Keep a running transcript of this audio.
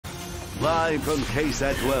Live from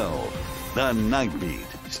Ksat12, the Nightbeat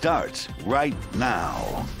starts right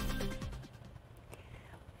now.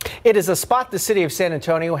 It is a spot the city of San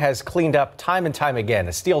Antonio has cleaned up time and time again.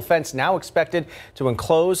 A steel fence now expected to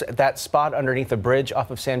enclose that spot underneath a bridge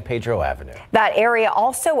off of San Pedro Avenue. That area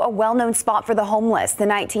also a well-known spot for the homeless. The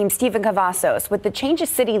night team Stephen Cavazos with the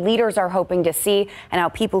changes city leaders are hoping to see and how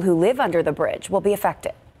people who live under the bridge will be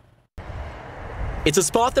affected. It's a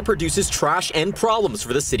spot that produces trash and problems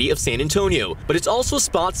for the city of San Antonio, but it's also a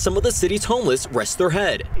spot some of the city's homeless rest their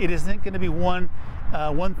head. It isn't going to be one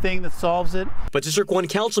thing that solves it. But District 1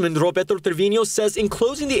 Councilman Roberto Trevino says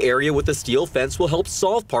enclosing the area with a steel fence will help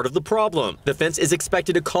solve part of the problem. The fence is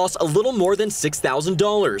expected to cost a little more than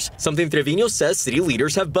 $6,000, something Trevino says city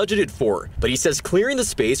leaders have budgeted for. But he says clearing the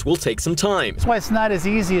space will take some time. That's why it's not as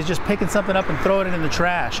easy as just picking something up and throwing it in the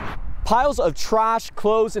trash. Piles of trash,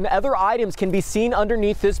 clothes, and other items can be seen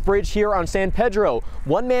underneath this bridge here on San Pedro.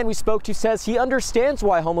 One man we spoke to says he understands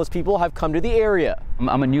why homeless people have come to the area.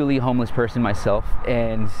 I'm a newly homeless person myself,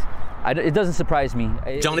 and it doesn't surprise me.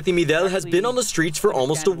 Jonathan Midel has been on the streets for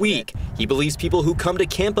almost a week. He believes people who come to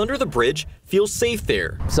camp under the bridge feel safe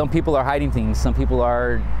there. Some people are hiding things. Some people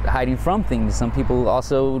are hiding from things. Some people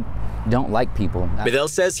also don't like people. Midel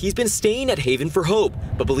says he's been staying at Haven for Hope,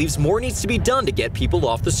 but believes more needs to be done to get people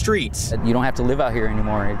off the streets. You don't have to live out here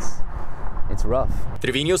anymore. It's rough.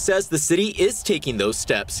 Trevino says the city is taking those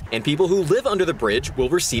steps, and people who live under the bridge will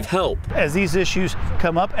receive help. As these issues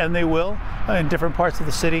come up, and they will, in different parts of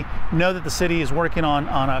the city, know that the city is working on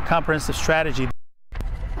a comprehensive strategy.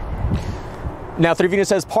 Now, Trevino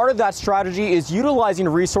says part of that strategy is utilizing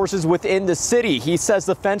resources within the city. He says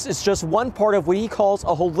the fence is just one part of what he calls a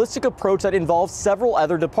holistic approach that involves several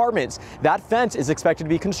other departments. That fence is expected to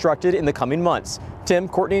be constructed in the coming months. Tim,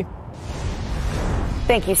 Courtney.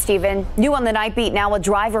 Thank you, Stephen. New on the Night Beat now, a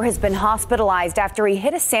driver has been hospitalized after he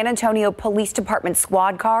hit a San Antonio Police Department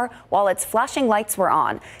squad car while its flashing lights were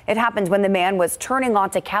on. It happened when the man was turning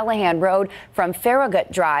onto Callahan Road from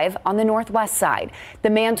Farragut Drive on the northwest side. The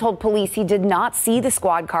man told police he did not see the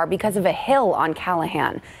squad car because of a hill on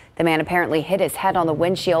Callahan. The man apparently hit his head on the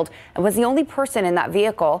windshield and was the only person in that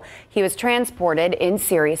vehicle. He was transported in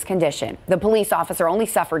serious condition. The police officer only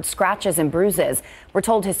suffered scratches and bruises. We're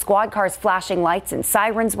told his squad car's flashing lights and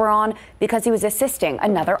sirens were on because he was assisting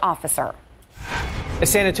another officer. A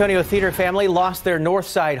San Antonio theater family lost their north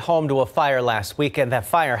side home to a fire last weekend. That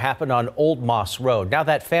fire happened on Old Moss Road. Now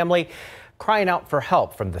that family crying out for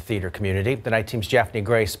help from the theater community. The Night Team's Japhanie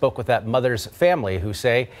Gray spoke with that mother's family who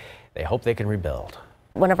say they hope they can rebuild.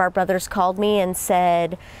 One of our brothers called me and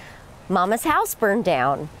said, "Mama's house burned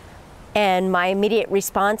down." And my immediate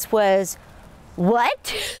response was,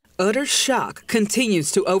 "What?" Utter shock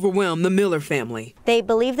continues to overwhelm the Miller family. They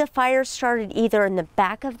believe the fire started either in the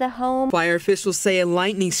back of the home. Fire officials say a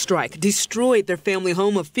lightning strike destroyed their family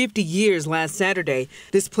home of 50 years last Saturday,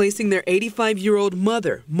 displacing their 85-year-old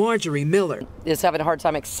mother, Marjorie Miller. Is having a hard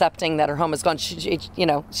time accepting that her home is gone. She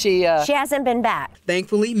hasn't been back.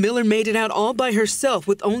 Thankfully, Miller made it out all by herself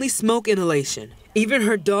with only smoke inhalation. Even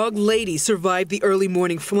her dog, Lady, survived the early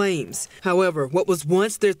morning flames. However, what was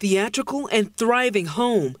once their theatrical and thriving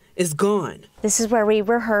home is gone. This is where we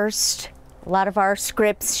rehearsed a lot of our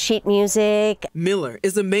scripts, sheet music. Miller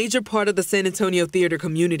is a major part of the San Antonio theater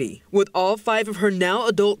community. With all 5 of her now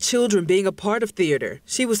adult children being a part of theater,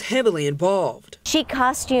 she was heavily involved. She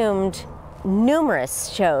costumed numerous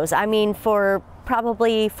shows. I mean, for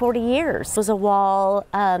probably 40 years. It was a wall.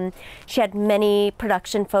 She had many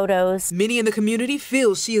production photos. Many in the community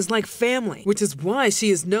feel she is like family, which is why she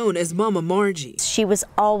is known as Mama Margie. She was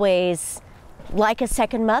always like a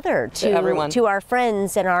second mother to everyone, to our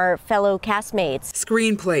friends and our fellow castmates.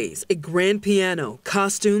 Screenplays, a grand piano,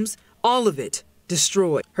 costumes, all of it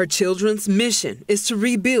destroyed. Her children's mission is to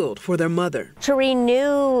rebuild for their mother. To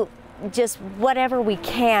renew just whatever we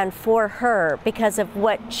can for her because of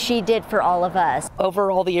what she did for all of us. Over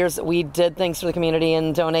all the years that we did things for the community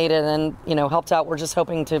and donated and, helped out, we're just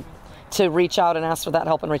hoping to reach out and ask for that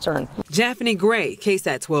help in return. Japhanie Gray,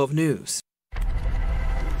 Ksat12 News.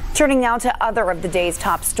 Turning now to other of the day's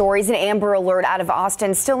top stories. An Amber Alert out of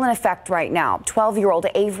Austin still in effect right now. 12-year-old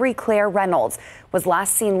Avery Claire Reynolds was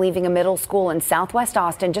last seen leaving a middle school in southwest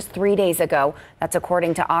Austin just 3 days ago. That's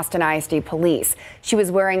according to Austin ISD police. She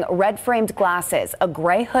was wearing red-framed glasses, a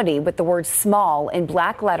gray hoodie with the word small in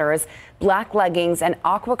black letters, black leggings, and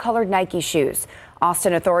aqua-colored Nike shoes.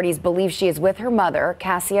 Austin authorities believe she is with her mother,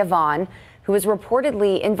 Cassia Vaughn, who is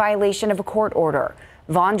reportedly in violation of a court order.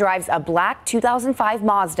 Vaughn drives a black 2005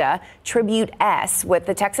 Mazda Tribute S with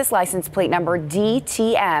the Texas license plate number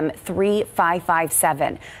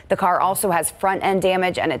DTM3557. The car also has front end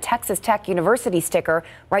damage and a Texas Tech University sticker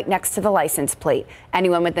right next to the license plate.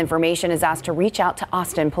 Anyone with information is asked to reach out to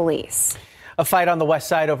Austin Police. A fight on the west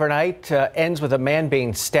side overnight ends with a man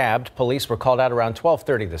being stabbed. Police were called out around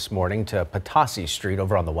 12:30 this morning to Potosi Street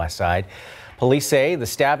over on the west side. Police say the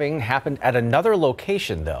stabbing happened at another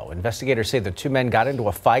location, though. Investigators say the two men got into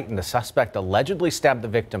a fight and the suspect allegedly stabbed the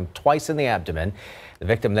victim twice in the abdomen. The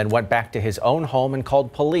victim then went back to his own home and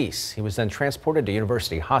called police. He was then transported to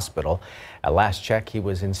University Hospital. At last check, he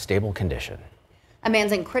was in stable condition. A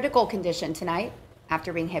man's in critical condition tonight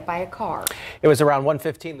after being hit by a car. It was around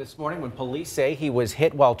 1:15 this morning when police say he was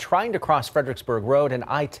hit while trying to cross Fredericksburg Road and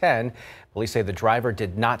I-10. Police say the driver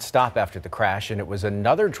did not stop after the crash, and it was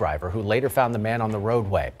another driver who later found the man on the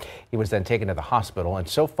roadway. He was then taken to the hospital, and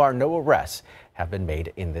so far no arrests have been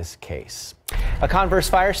made in this case. A Converse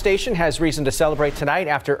fire station has reason to celebrate tonight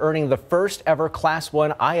after earning the first ever Class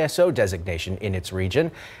 1 ISO designation in its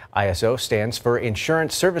region. ISO stands for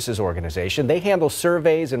Insurance Services Organization. They handle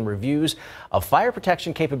surveys and reviews of fire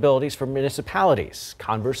protection capabilities for municipalities.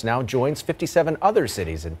 Converse now joins 57 other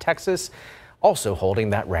cities in Texas, also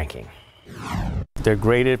holding that ranking. They're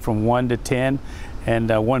graded from 1 to 10, and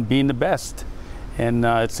 1 being the best. And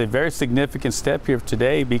it's a very significant step here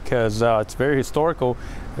today because it's very historical.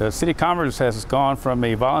 The City of Converse has gone from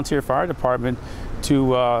a volunteer fire department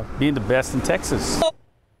to being the best in Texas.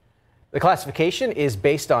 The classification is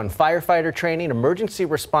based on firefighter training, emergency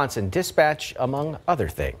response and dispatch, among other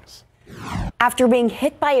things. After being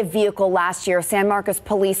hit by a vehicle last year, San Marcos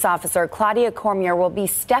police officer Claudia Cormier will be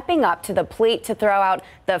stepping up to the plate to throw out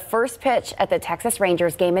the first pitch at the Texas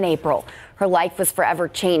Rangers game in April. Her life was forever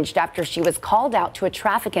changed after she was called out to a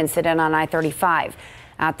traffic incident on I-35.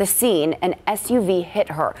 At the scene, an SUV hit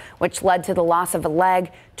her, which led to the loss of a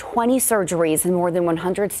leg, 20 surgeries, and more than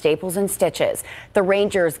 100 staples and stitches. The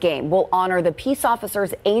Rangers game will honor the Peace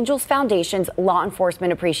Officers Angels Foundation's Law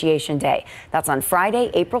Enforcement Appreciation Day. That's on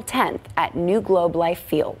Friday, April 10th at New Globe Life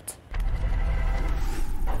Field.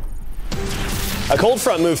 A cold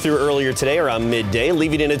front moved through earlier today around midday,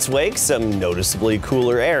 leaving in its wake some noticeably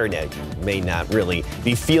cooler air. Now, you may not really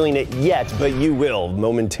be feeling it yet, but you will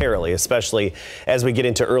momentarily, especially as we get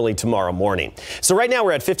into early tomorrow morning. So right now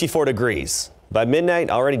we're at 54 degrees. By midnight,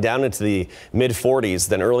 already down into the mid 40s.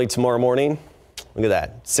 Then early tomorrow morning, look at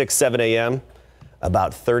that, 6, 7 a.m.,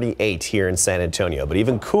 about 38 here in San Antonio, but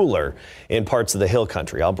even cooler in parts of the hill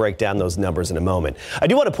country. I'll break down those numbers in a moment. I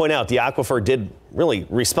do want to point out the aquifer did really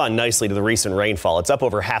respond nicely to the recent rainfall. It's up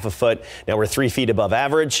over half a foot. Now we're 3 feet above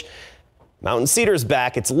average. Mountain Cedar's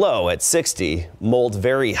back. It's low at 60. Mold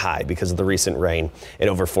very high because of the recent rain at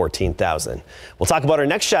over 14,000. We'll talk about our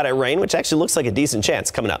next shot at rain, which actually looks like a decent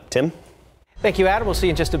chance coming up. Tim? Thank you, Adam. We'll see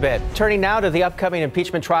you in just a bit. Turning now to the upcoming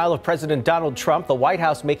impeachment trial of President Donald Trump. The White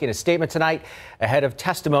House making a statement tonight ahead of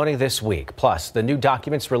testimony this week. Plus, the new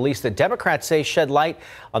documents released that Democrats say shed light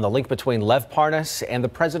on the link between Lev Parnas and the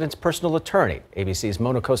president's personal attorney. ABC's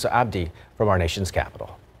Mona Kosa Abdi from our nation's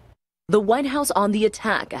capital. The White House on the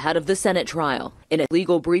attack ahead of the Senate trial. In a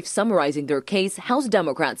legal brief summarizing their case, House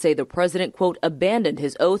Democrats say the president, quote, abandoned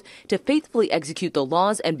his oath to faithfully execute the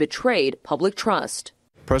laws and betrayed public trust.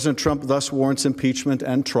 President Trump thus warrants impeachment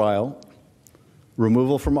and trial,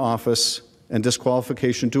 removal from office, and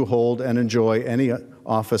disqualification to hold and enjoy any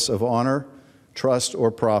office of honor, trust, or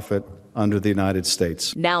profit under the United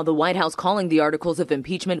States. Now the White House calling the articles of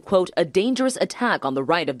impeachment, quote, a dangerous attack on the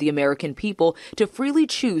right of the American people to freely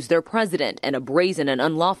choose their president and a brazen and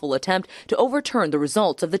unlawful attempt to overturn the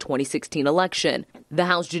results of the 2016 election. The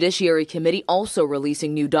House Judiciary Committee also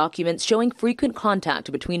releasing new documents showing frequent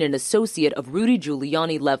contact between an associate of Rudy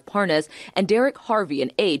Giuliani, Lev Parnas, and Derek Harvey,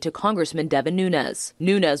 an aide to Congressman Devin Nunes.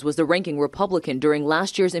 Nunes was the ranking Republican during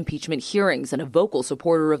last year's impeachment hearings and a vocal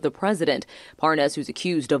supporter of the president. Parnas, who's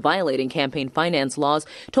accused of violating campaign finance laws,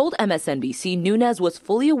 told MSNBC Nunes was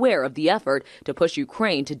fully aware of the effort to push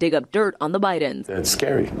Ukraine to dig up dirt on the Bidens. It's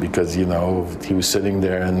scary because, you know, he was sitting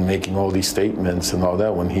there and making all these statements and all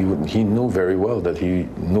that when he knew very well that he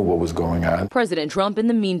knew what was going on. President Trump, in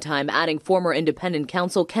the meantime, adding former independent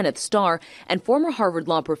counsel Kenneth Starr and former Harvard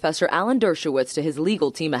law professor Alan Dershowitz to his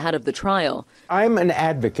legal team ahead of the trial. I'm an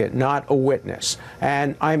advocate, not a witness,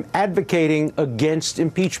 and I'm advocating against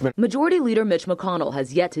impeachment. Majority Leader Mitch McConnell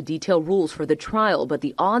has yet to detail rules for the trial, but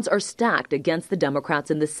the odds are stacked against the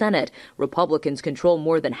Democrats in the Senate. Republicans control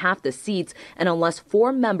more than half the seats, and unless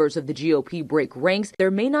 4 members of the GOP break ranks,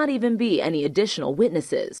 there may not even be any additional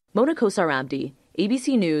witnesses. Mona Kosa Abdi,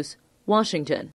 ABC News, Washington.